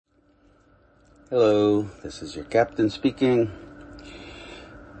Hello, this is your captain speaking.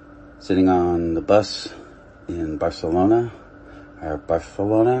 Sitting on the bus in Barcelona,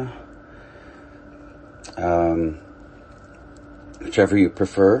 whichever you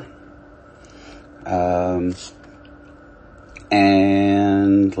prefer. And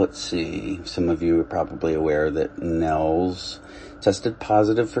let's see, some of you are probably aware that Nels tested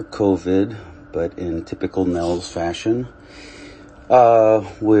positive for COVID, but in typical Nels fashion,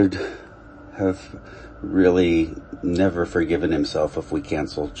 would have really never forgiven himself if we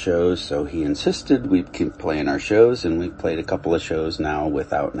canceled shows, so he insisted we keep playing our shows, and we've played a couple of shows now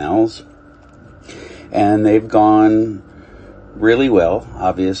without Nels, and they've gone really well,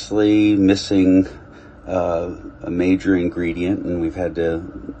 obviously missing a major ingredient, and we've had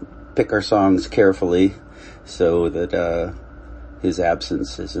to pick our songs carefully so that his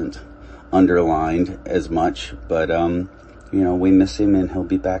absence isn't underlined as much, but we miss him, and he'll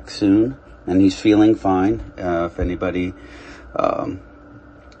be back soon. And he's feeling fine. If anybody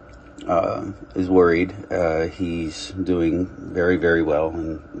is worried, he's doing very, very well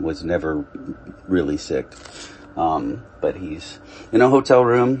and was never really sick. But he's in a hotel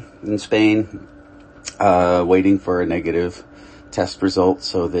room in Spain, waiting for a negative test result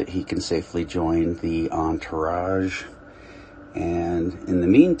so that he can safely join the entourage. And in the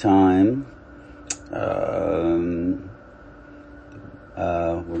meantime,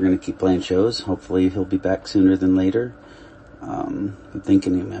 we're going to keep playing shows. Hopefully he'll be back sooner than later. I'm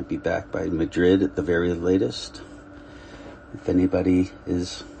thinking he might be back by Madrid at the very latest. If anybody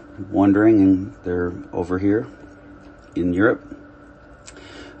is wondering, and they're over here in Europe.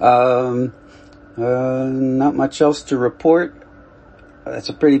 Not much else to report. That's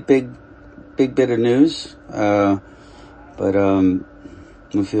a pretty big bit of news. But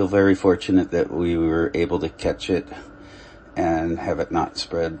we feel very fortunate that we were able to catch it and have it not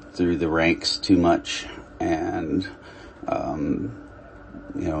spread through the ranks too much, and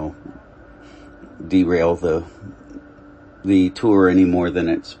derail the tour any more than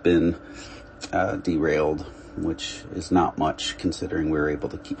it's been derailed, which is not much considering we were able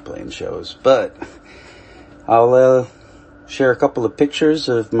to keep playing shows. But I'll share a couple of pictures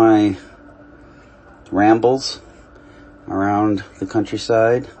of my rambles around the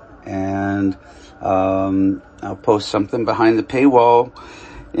countryside, and I'll post something behind the paywall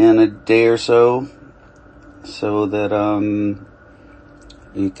in a day or so that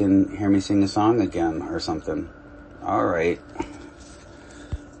you can hear me sing a song again or something. All right.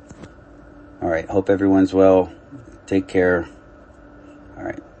 Hope everyone's well. Take care. All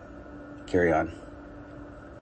right. Carry on.